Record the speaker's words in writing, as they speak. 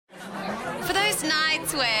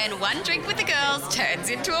It's when one drink with the girls turns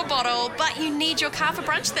into a bottle, but you need your car for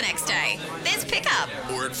brunch the next day. There's Pickup.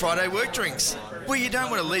 Or at Friday work drinks, where you don't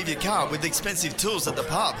want to leave your car with expensive tools at the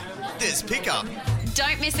pub. There's Pickup.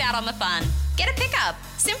 Don't miss out on the fun. Get a Pickup.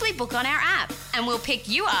 Simply book on our app and we'll pick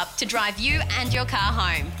you up to drive you and your car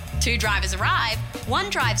home. 2 drivers arrive, one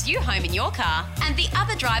drives you home in your car and the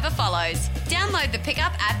other driver follows. Download the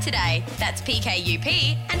Pickup app today. That's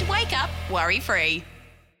PKUP and wake up worry-free.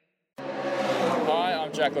 Hi,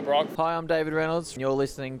 I'm Jack LeBrock. Hi, I'm David Reynolds. You're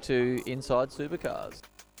listening to Inside Supercars.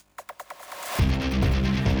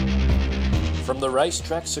 From the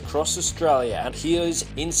racetracks across Australia, and here's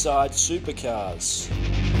Inside Supercars.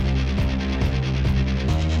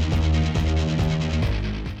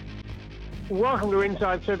 Welcome to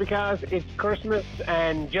Inside Supercars. It's Christmas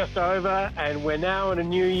and just over, and we're now in a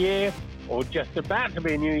new year, or just about to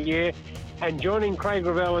be a new year. And joining Craig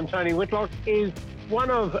Revell and Tony Whitlock is one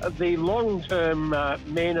of the long-term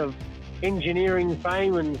men of engineering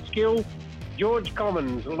fame and skill, George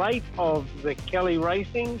Commons, late of the Kelly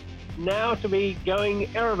Racing, now to be going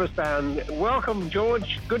Erebus bound. Welcome,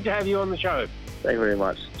 George. Good to have you on the show. Thank you very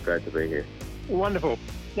much. It's great to be here. Wonderful.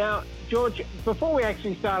 Now, George, before we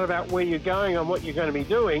actually start about where you're going and what you're going to be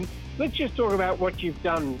doing, let's just talk about what you've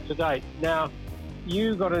done to date. Now,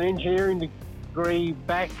 you got an engineering degree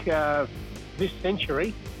back this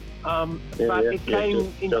century, but it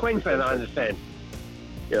came in Queensland, I understand.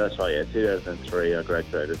 Yeah, that's right. Yeah, 2003, I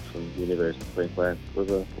graduated from the University of Queensland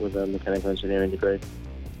with a mechanical engineering degree,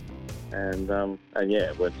 and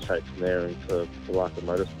went straight from there into Leica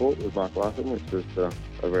Motorsport with Mark Larkin, which was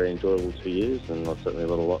a very enjoyable 2 years, and I certainly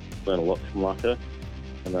learned a lot from Leica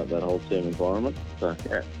and that whole team environment. So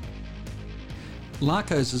yeah.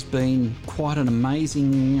 Larco's has been quite an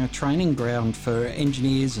amazing training ground for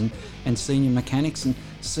engineers and senior mechanics and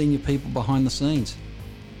senior people behind the scenes.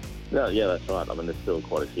 Yeah, that's right. I mean, there's still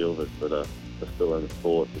quite a few of us that are still in the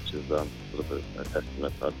sport, which is sort of a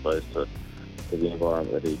testament, I suppose, to the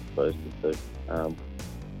environment that he exposed us to.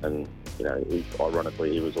 And, you know,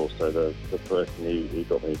 ironically, he was also the person who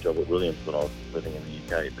got me a job at Williams when I was living in the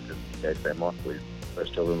UK, because he gave Sam Michael his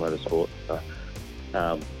first job in motorsport. So,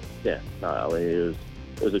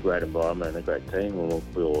 it was a great environment and a great team.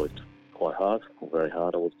 We always quite hard, or very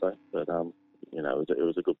hard, I would say. But, it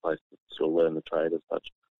was a good place to sort of learn the trade as such.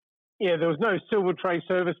 Yeah, there was no silver tray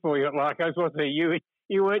service for you at Lycos, was there? You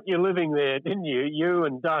earned your living there, didn't you? You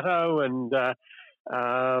and Dutto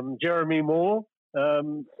and Jeremy Moore,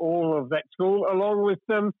 all of that school, along with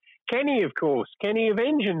Kenny, of course. Kenny of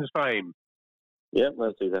Engines fame. Yeah,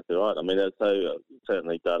 that's exactly right. I mean, so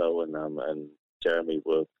certainly Dutto and Jeremy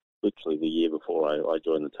were literally the year before I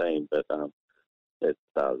joined the team, but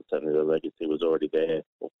certainly the legacy was already there.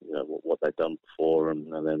 You know, what they'd done before,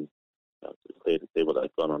 and then it's clear to see what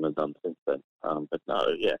they've gone on and done since then.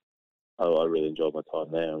 I really enjoyed my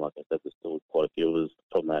time there, and like I said, there's still quite a few of us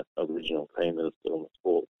from that original team that are still in the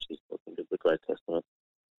sport, which is, I think, is a great testament.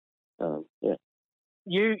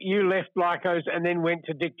 You left Lycos and then went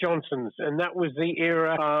to Dick Johnson's, and that was the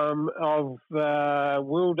era of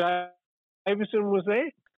Will Davison was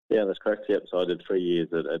there? Yeah, that's correct. Yep. So I did 3 years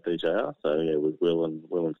at DJR. So yeah, with Will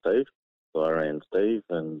and Steve. So I ran Steve,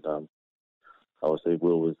 and obviously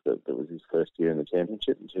Will was that was his first year in the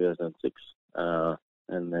championship in 2006.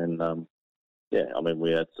 And then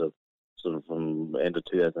we had to sort of from the end of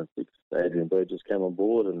 2006, Adrian Burgess came on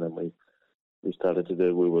board, and then we started to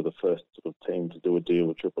do. We were the first sort of team to do a deal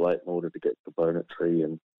with Triple Eight in order to get componentry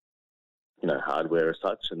and hardware as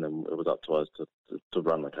such, and then it was up to us to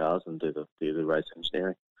run the cars and do the race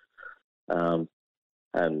engineering.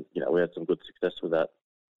 We had some good success with that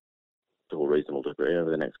to a reasonable degree over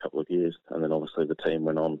the next couple of years, and then obviously the team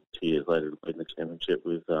went on 2 years later to win the championship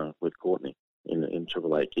with Courtney in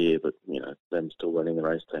Triple Eight gear, but them still running the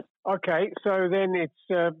race team. Okay, so then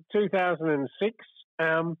it's 2006,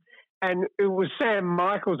 and it was Sam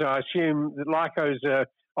Michaels, I assume, that Lyco's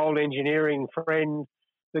old engineering friend,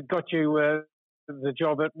 that got you the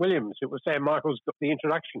job at Williams. It was Sam Michaels got the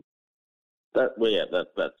introduction. That's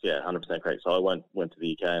 100% correct. So I went to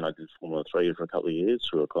the UK and I did Formula 3 for a couple of years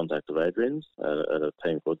through a contact of Adrian's at a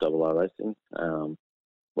team called Double R Racing.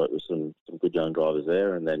 Worked with some good young drivers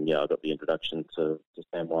there, and then I got the introduction to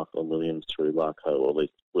Sam Michael and Williams through Larco, or at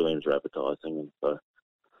least Williams were advertising, and so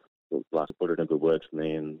Larco put in a good word for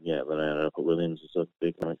me, and then I ended up at Williams as a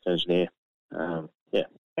big engineer.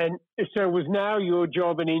 And so was now your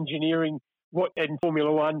job in engineering, in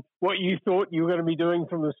Formula One, what you thought you were going to be doing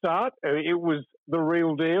from the start? It was the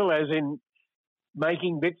real deal, as in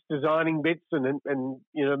making bits, designing bits, and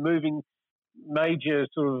moving major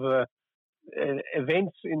sort of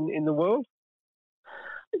events in the world?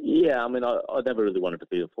 Yeah, I mean, I never really wanted to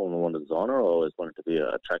be a Formula One designer. I always wanted to be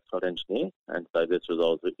a trackside engineer, and so this was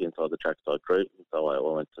always inside the trackside group. So I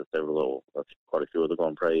went to quite a few of the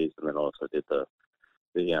Grand Prix, and then I also did the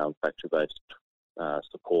factory-based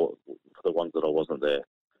support for the ones that I wasn't there,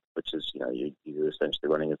 which is, you're essentially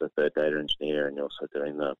running as a third data engineer, and you're also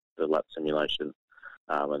doing the lap simulation.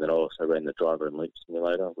 And then I also ran the driver and leap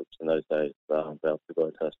simulator, which in those days, Valtteri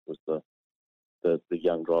Bottas was the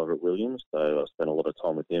young driver at Williams. So I spent a lot of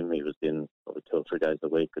time with him. He was in probably 2 or 3 days a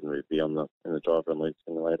week, and we'd be in the driver and leap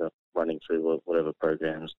simulator, running through whatever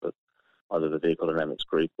programs that either the vehicle dynamics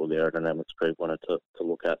group or the aerodynamics group wanted to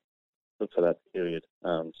look at for that period.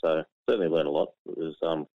 So certainly learned a lot. It was,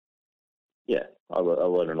 I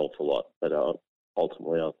learned an awful lot. But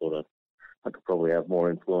ultimately, I thought I could probably have more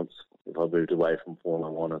influence if I moved away from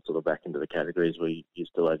Formula One and sort of back into the categories where you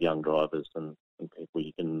still have young drivers and people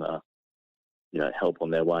you can help on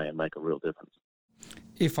their way and make a real difference.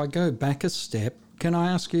 If I go back a step, can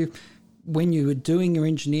I ask you, when you were doing your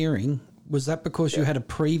engineering, was that because you had a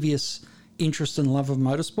previous interest and love of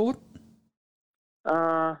motorsport?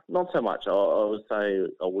 Not so much. I would say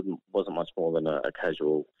I wasn't much more than a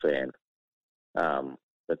casual fan.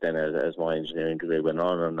 But then as my engineering degree went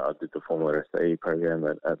on, and I did the Formula SE program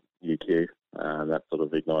at UQ, that sort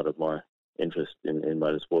of ignited my interest in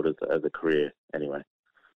motorsport as a career anyway.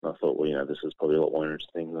 And I thought, this is probably a lot more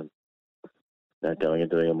interesting than going and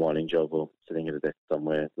doing a mining job or sitting at a desk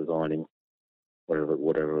somewhere designing whatever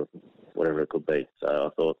it could be. So I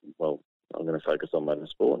thought, well, I'm going to focus on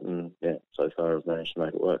motorsport, and so far I've managed to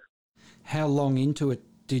make it work. How long into it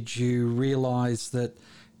did you realise that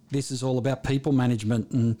this is all about people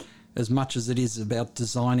management, and as much as it is about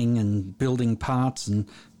designing and building parts and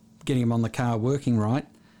getting them on the car working right,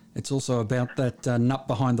 it's also about that nut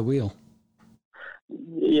behind the wheel?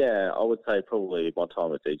 Yeah, I would say probably my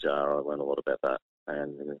time at DJR, I learned a lot about that.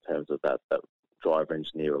 And in terms of that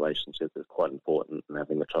driver-engineer relationship is quite important, and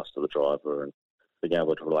having the trust of the driver and being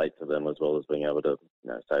able to relate to them, as well as being able to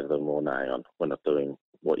say to them, well, no, we're not doing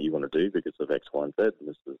what you want to do because of X, Y, and Z. And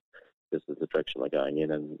this is the direction we're going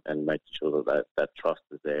in, and making sure that trust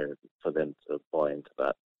is there for them to buy into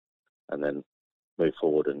that and then move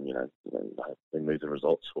forward and, hopefully move the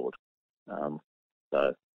results forward.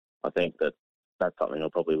 So I think that's something I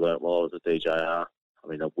probably learnt while I was at DJR. I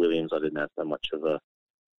mean, at Williams, I didn't have so much of a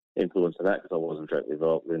influence in that because I wasn't directly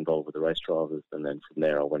involved with the race drivers. And then from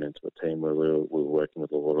there, I went into a team where we were working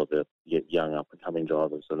with a lot of the young up-and-coming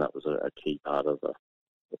drivers, and that was a key part of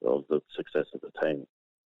the success of the team.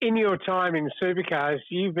 In your time in supercars,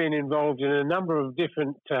 you've been involved in a number of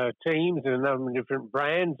different teams and a number of different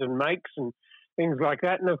brands and makes and things like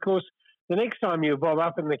that. And, of course, the next time you bob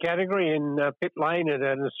up in the category in pit lane at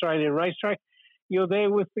an Australian racetrack, you're there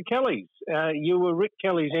with the Kellys. You were Rick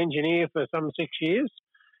Kelly's engineer for some 6 years.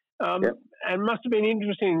 Yep. And must have been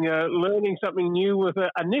interesting learning something new with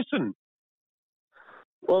a Nissan.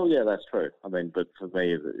 Well, yeah, that's true. I mean, but for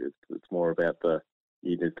me, it's more about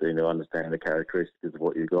you need to understand the characteristics of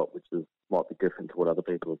what you got, which might be different to what other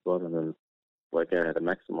people have got, and then work out how to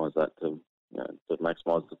maximise that to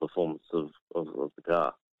maximise the performance of the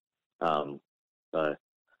car. But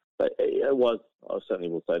I certainly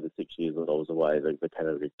will say the 6 years that I was away, the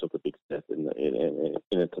category took a big step in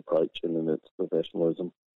its approach and in its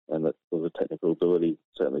professionalism, and that the technical ability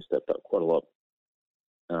certainly stepped up quite a lot,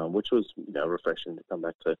 which was refreshing to come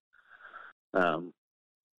back to.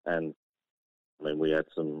 And I mean, we had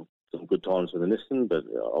some good times with the Nissan, but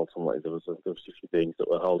ultimately there was a few things that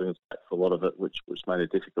were holding us back for a lot of it, which made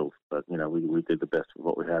it difficult. But we did the best with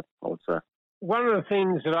what we had, I would say. One of the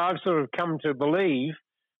things that I've sort of come to believe,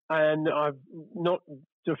 and I've not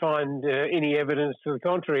to find any evidence to the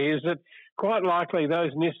contrary, is that quite likely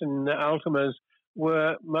those Nissan Altimas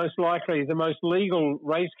were most likely the most legal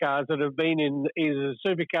race cars that have been in either the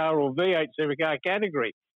supercar or V8 supercar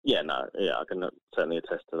category. Yeah, I can certainly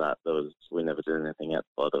attest to that. We never did anything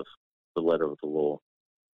outside of the letter of the law,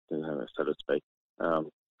 so to speak.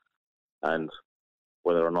 And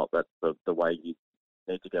whether or not that's the way you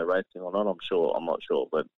need to go racing or not, I'm not sure.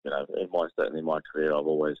 But in my career, I've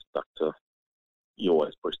always stuck to. You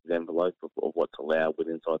always push the envelope of what's allowed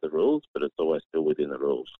inside the rules, but it's always still within the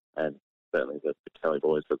rules. And certainly the Kelly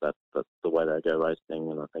boys, that's the way they go racing.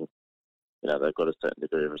 And I think they've got a certain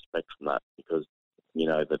degree of respect from that, because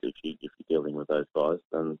that if you're dealing with those guys,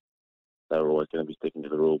 then they're always going to be sticking to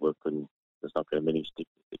the rule book, and there's not going to be many sticky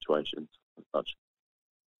situations as such.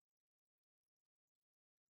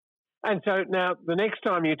 And so now the next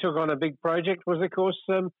time you took on a big project was, of course,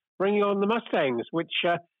 bringing on the Mustangs, which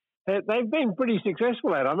they've been pretty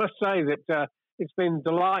successful at. I must say that it's been a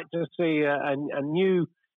delight to see a new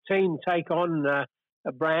team take on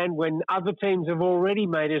brand when other teams have already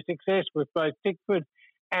made a success with both Tickford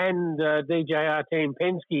and DJR Team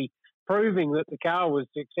Penske proving that the car was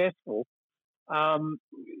successful.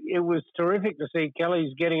 It was terrific to see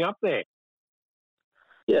Kelly's getting up there.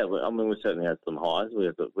 Yeah, I mean, we certainly had some highs. We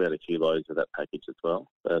had a few lows of that package as well.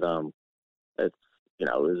 But it's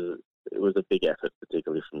it was a big effort,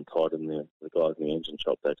 particularly from Todd and the guys in the engine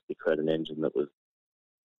shop, to actually create an engine that was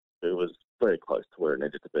very close to where it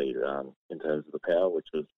needed to be in terms of the power, which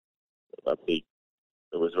was it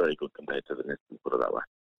was very good compared to the Nissan, put it that way.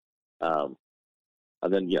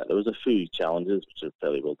 And then, there was a few challenges which are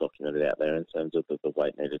fairly well documented out there in terms of the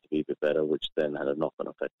weight needed to be a bit better, which then had a knock-on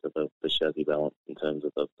effect to the chassis balance in terms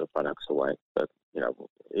of the front axle weight. But,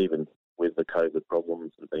 even with the COVID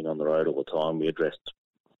problems and being on the road all the time, we addressed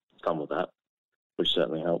some of that, which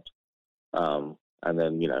certainly helped. And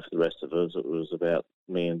then, for the rest of us, it was about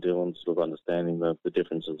me and Dylan sort of understanding the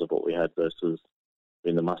differences of what we had versus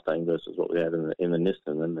in the Mustang versus what we had in the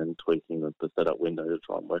Nissan, and then tweaking the setup window to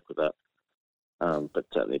try and work with that. But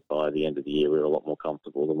certainly by the end of the year, we were a lot more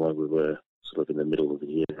comfortable than where we were sort of in the middle of the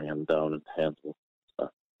year around Darwin and Townsville. So,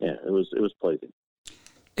 it was pleasing.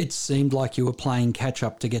 It seemed like you were playing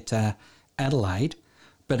catch-up to get to Adelaide,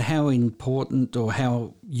 but how important or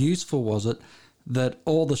how useful was it that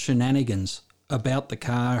all the shenanigans about the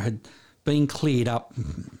car had been cleared up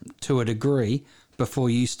to a degree before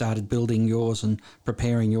you started building yours and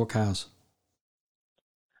preparing your cars?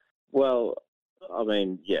 Well, I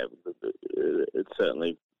mean, it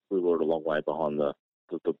certainly, we were a long way behind the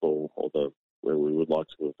ball, or where we would like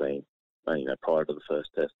to have been. Prior to the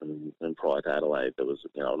first test and prior to Adelaide, there was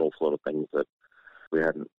an awful lot of things that we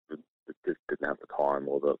just didn't have the time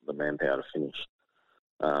or the manpower to finish.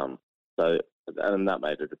 And that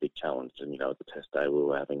made it a big challenge. And at the test day, we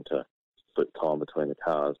were having to split time between the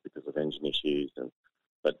cars because of engine issues.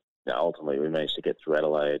 But ultimately, we managed to get through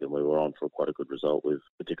Adelaide, and we were on for quite a good result,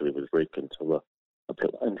 particularly with Rick, until a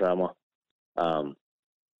pit lane drama.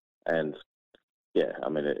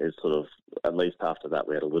 It's sort of, at least after that,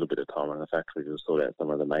 we had a little bit of time in the factory to sort out some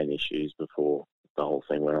of the main issues before the whole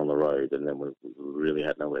thing went on the road, and then we really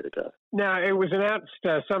had nowhere to go. Now, it was announced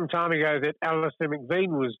some time ago that Alistair McVean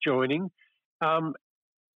was joining.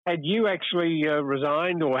 Had you actually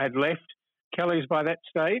resigned or had left Kelly's by that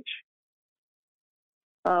stage?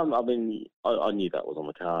 I knew that was on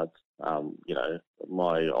the cards.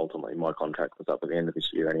 Ultimately my contract was up at the end of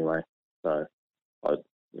this year anyway. So I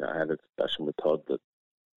had a discussion with Todd that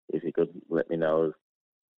if he could let me know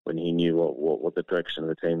when he knew what the direction of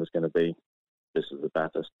the team was going to be, this is the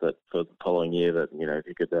Bathurst, that for the following year, that if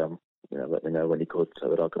he could let me know when he could, so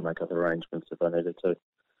that I could make other arrangements if I needed to.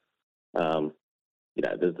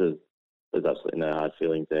 There's absolutely no hard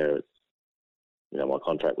feelings there. It's my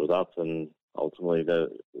contract was up, and ultimately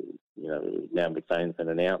now McVean's been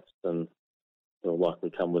announced, and he'll likely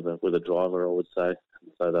come with a driver, I would say.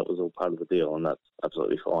 So that was all part of the deal, and that's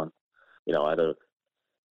absolutely fine. I had a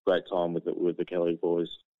great time with the Kelly boys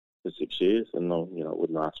for 6 years, and I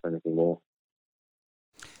wouldn't ask for anything more.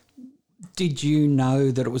 Did you know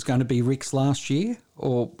that it was going to be Rick's last year,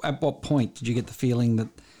 or at what point did you get the feeling that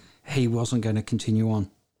he wasn't going to continue on?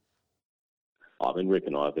 Rick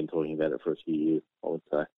and I have been talking about it for a few years, I would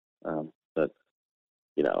say. But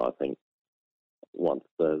I think once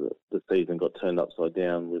the season got turned upside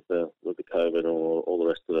down with the COVID and all the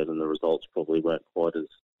rest of it, and the results probably weren't quite as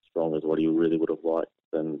strong as what he really would have liked,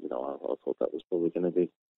 then I thought that was probably going to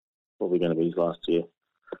be his last year.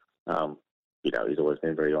 He's always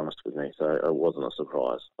been very honest with me, so it wasn't a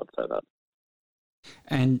surprise, I'd say that.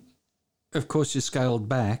 And of course, you scaled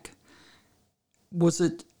back.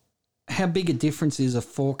 How big a difference is a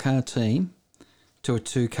 4-car team to a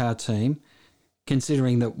 2-car team,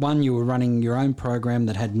 considering that one, you were running your own program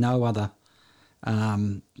that had no other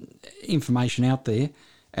information out there,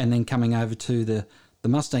 and then coming over to the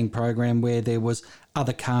Mustang program where there was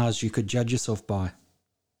other cars you could judge yourself by?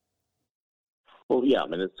 Well, yeah,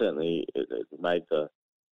 it certainly it made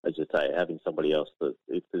as you say, having somebody else that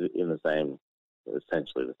is in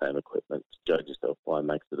essentially the same equipment to judge yourself by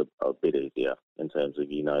makes it a bit easier in terms of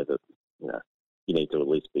that you need to at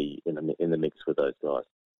least be in the mix with those guys,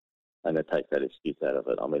 and it takes that excuse out of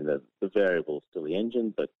it. The variable is still the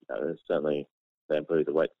engine, but certainly they improve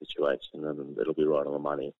the weight situation, and it'll be right on the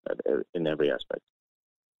money in every aspect.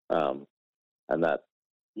 And that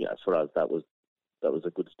for us that was a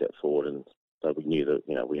good step forward, and so we knew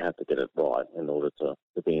that we had to get it right in order to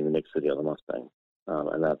be in the mix with the other Mustang.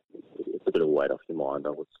 And that it's a bit of a weight off your mind,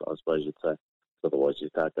 I suppose you'd say. Otherwise, you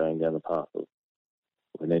start going down the path of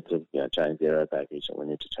we need to change the aero package, and we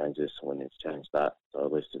need to change this, and we need to change that. So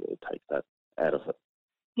at least it takes that out of it.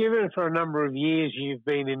 given for a number of years you've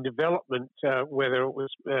been in development, whether it was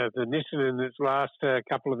the Nissan in its last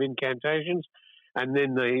couple of incantations and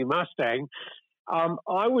then the Mustang,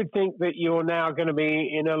 I would think that you're now going to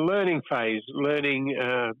be in a learning phase, learning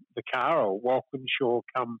the car, or Walkinshaw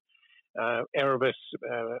come Erebus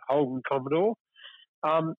Holden Commodore,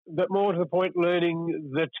 but more to the point,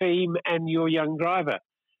 learning the team and your young driver.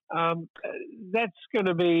 That's going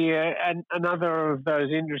to be another of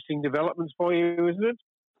those interesting developments for you, isn't it?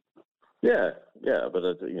 Yeah, but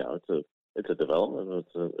it's a development,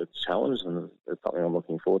 it's a challenge, and it's something I'm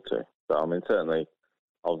looking forward to. But I mean, certainly,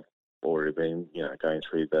 I've already been going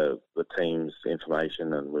through the team's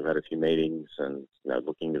information, and we've had a few meetings, and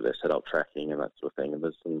looking at their setup tracking and that sort of thing. And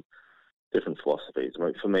there's some different philosophies. I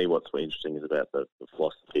mean, for me, what's interesting is about the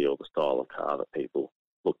philosophy or the style of car that people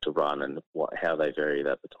look to run and how they vary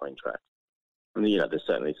that between tracks. And there's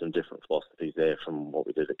certainly some different philosophies there from what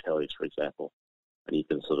we did at Kelly's, for example. And you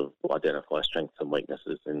can sort of identify strengths and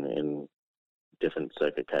weaknesses in different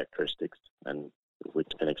circuit characteristics. And we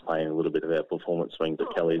can explain a little bit about performance swings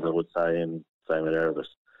at Kelly's, I would say, and same at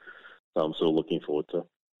Erebus. So I'm sort of looking forward to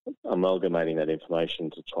amalgamating that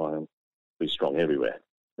information to try and be strong everywhere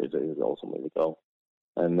is ultimately the goal.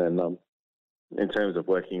 And then in terms of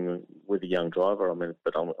working with a young driver, I'm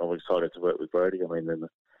excited to work with Brodie. I mean, then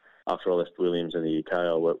after I left Williams in the UK,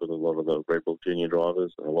 I worked with a lot of the Red Bull Junior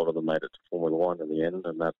drivers, and a lot of them made it to Formula One in the end.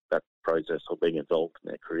 And that process of being involved in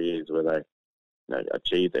their careers, where they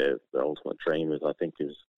achieve their ultimate dream, it's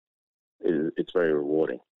very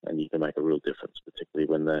rewarding, and you can make a real difference, particularly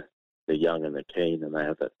when they're young and they're keen and they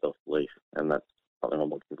have that self-belief. And that's something I'm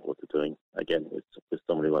looking forward to doing again with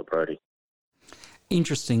somebody like Brodie.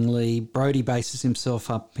 Interestingly, Brodie bases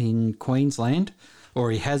himself up in Queensland,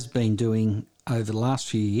 or he has been doing over the last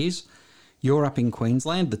few years. You're up in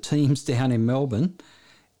Queensland, the team's down in Melbourne.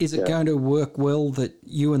 Is it going to work well that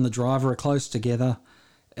you and the driver are close together,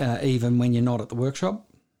 even when you're not at the workshop?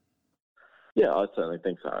 Yeah, I certainly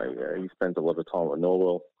think so. He spends a lot of time at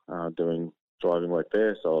Norwell doing driving work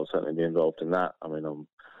there, so I'll certainly be involved in that. I mean,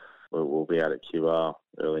 we'll be out at QR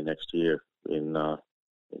early next year in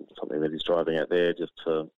something that he's driving out there, just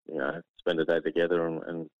to spend a day together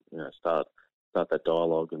and start that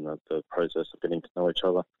dialogue and the process of getting to know each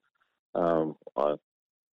other. I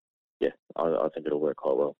think it'll work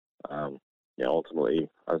quite well. Ultimately,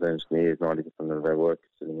 as engineers, 90% of our work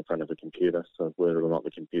is sitting in front of a computer, so whether or not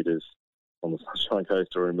the computer's on the Sunshine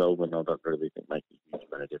Coast or in Melbourne, I don't really think makes a huge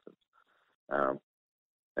amount of difference.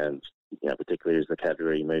 And particularly as the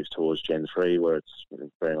category moves towards Gen 3, where it's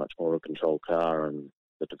very much more of a controlled car and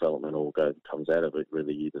the development comes out of it,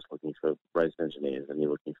 really you're just looking for race engineers, and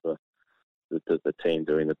you're looking for the team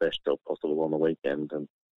doing the best job possible on the weekend. And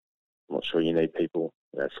I'm not sure you need people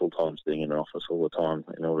full-time sitting in an office all the time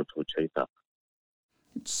in order to achieve that.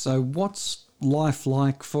 So what's life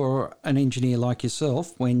like for an engineer like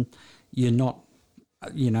yourself when you're not,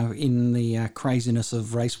 in the craziness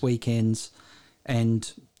of race weekends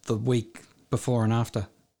and the week before and after?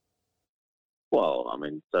 Well, I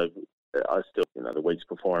mean, so I still, the weeks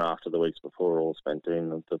before and after, the weeks before are all spent doing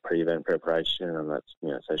the pre-event preparation, and that's,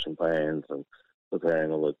 session plans and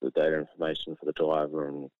preparing all the data information for the driver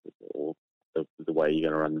and all the way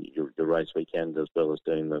you're going to run your race weekend, as well as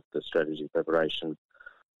doing the strategy preparation.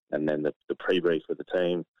 And then the pre-brief with the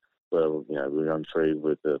team, where, we run through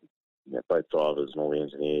with both drivers and all the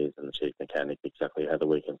engineers and the chief mechanic exactly how the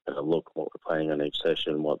weekend's going to look, what we're planning on each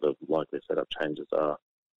session, what the likely setup changes are,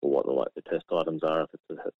 or what the test items are if it's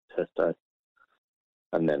a test day.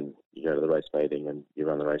 And then you go to the race meeting and you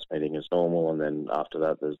run the race meeting as normal. And then after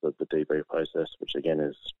that, there's the debrief process, which again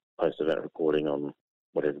is post-event reporting on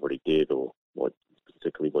what everybody did, or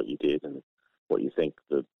particularly what you did and what you think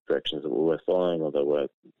the directions that were worth following or that were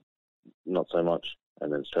not so much.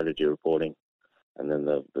 And then strategy reporting, and then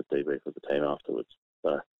the debrief with the team afterwards.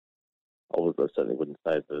 So I certainly wouldn't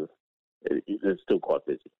say it's still quite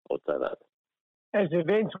busy. I would say that. As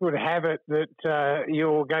events would have it, that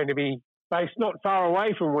you're going to be based not far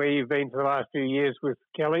away from where you've been for the last few years with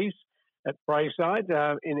Kelly's at Braeside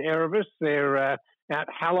in Erebus. They're out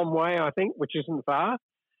Hallam Way, I think, which isn't far.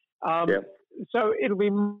 So it'll be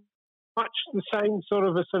much the same sort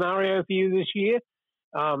of a scenario for you this year.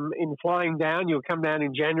 In flying down, you'll come down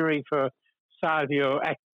in January for start of your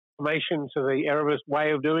acclimation to the Erebus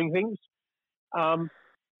way of doing things.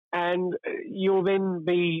 And you'll then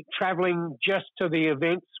be travelling just to the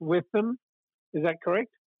events with them. Is that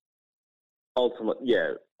correct? Ultimately,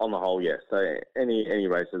 yeah. On the whole, yes. So any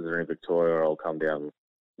races that are in Victoria, I'll come down,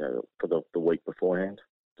 for the week beforehand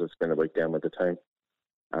to spend a week down with the team,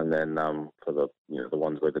 and then for the the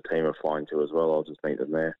ones where the team are flying to as well, I'll just meet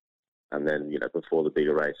them there. And then, before the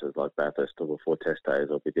bigger races like Bathurst or before test days,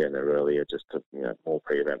 I'll be down there earlier just to, more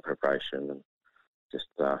pre-event preparation and just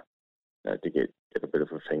to get a bit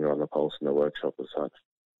of a finger on the pulse in the workshop as such.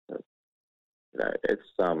 It's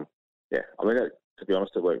to be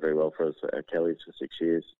honest, it worked very well for us at Kelly's for 6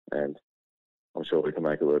 years, and I'm sure we can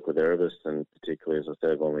make it work with Erebus, and particularly, as I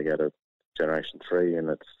said, when we get a Generation 3 and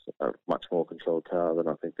it's a much more controlled car, then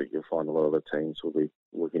I think that you'll find a lot of the teams will be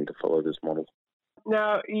looking to follow this model.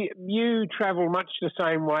 Now, you travel much the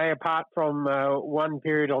same way apart from one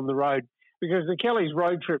period on the road, because the Kelly's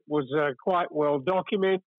road trip was quite well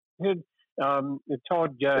documented.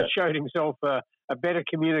 Todd showed himself a better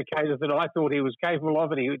communicator than I thought he was capable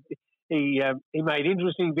of, and he made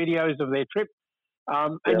interesting videos of their trip.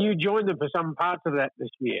 And you joined them for some parts of that this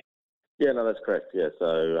year. Yeah, no, that's correct. Yeah,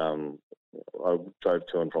 so I drove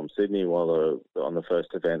to and from Sydney while on the first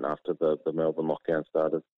event after the Melbourne lockdown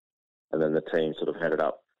started, and then the team sort of headed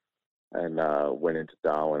up and went into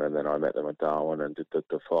Darwin, and then I met them at Darwin and did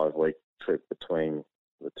the 5-week trip between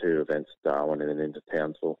the two events, Darwin and then into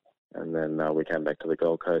Townsville. And then we came back to the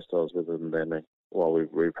Gold Coast. I was with them then while we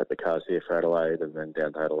reprepped the cars here for Adelaide and then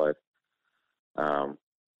down to Adelaide. So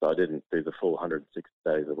I didn't do the full 160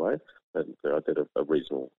 days away, but I did a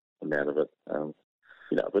reasonable amount of it.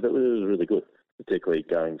 But it was really good, particularly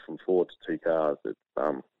going from 4 to 2 cars. It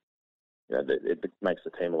makes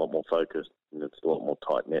the team a lot more focused, and it's a lot more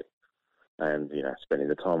tight knit. And spending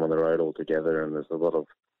the time on the road all together, and there's a lot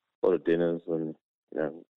of dinners and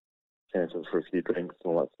chances for a few drinks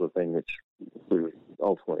and all that sort of thing, which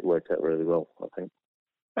ultimately worked out really well, I think.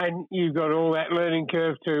 And you've got all that learning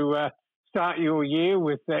curve to start your year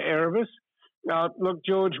with Erebus. Look,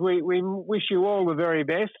 George, we wish you all the very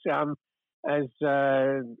best. As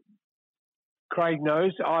Craig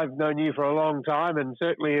knows, I've known you for a long time and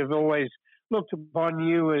certainly have always looked upon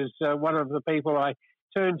you as one of the people I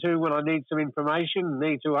turn to when I need some information,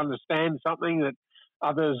 need to understand something that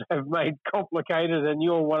others have made complicated, and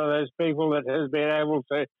you're one of those people that has been able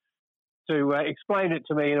to explain it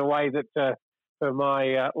to me in a way that, for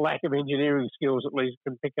my lack of engineering skills at least,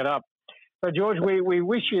 can pick it up. So, George, we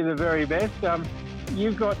wish you the very best.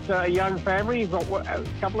 You've got a young family. You've got a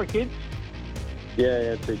couple of kids?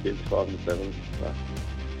 Yeah, 2 kids, 5 and 7. So,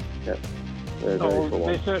 yeah,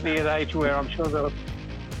 they're certainly at age where I'm sure they'll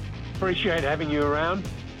appreciate having you around.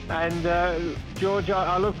 And, George,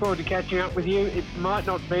 I look forward to catching up with you. It might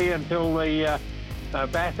not be until the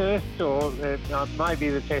Bathurst or maybe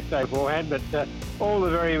the test day beforehand, but all the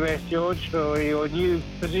very best, George, for your new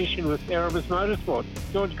position with Erebus Motorsport.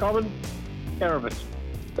 George Commons, Erebus.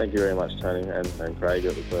 Thank you very much, Tony and Craig.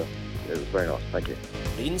 It was very nice. Thank you.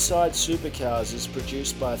 Inside Supercars is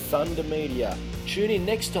produced by Thunder Media. Tune in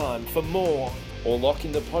next time for more, or lock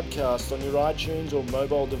in the podcast on your iTunes or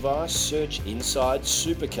mobile device. Search Inside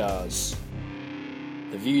Supercars.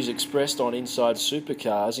 The views expressed on Inside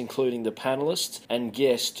Supercars, including the panellists and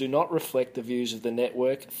guests, do not reflect the views of the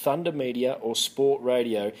network, Thunder Media or Sport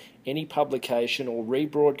Radio. Any publication or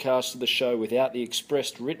rebroadcast of the show without the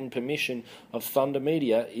expressed written permission of Thunder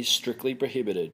Media is strictly prohibited.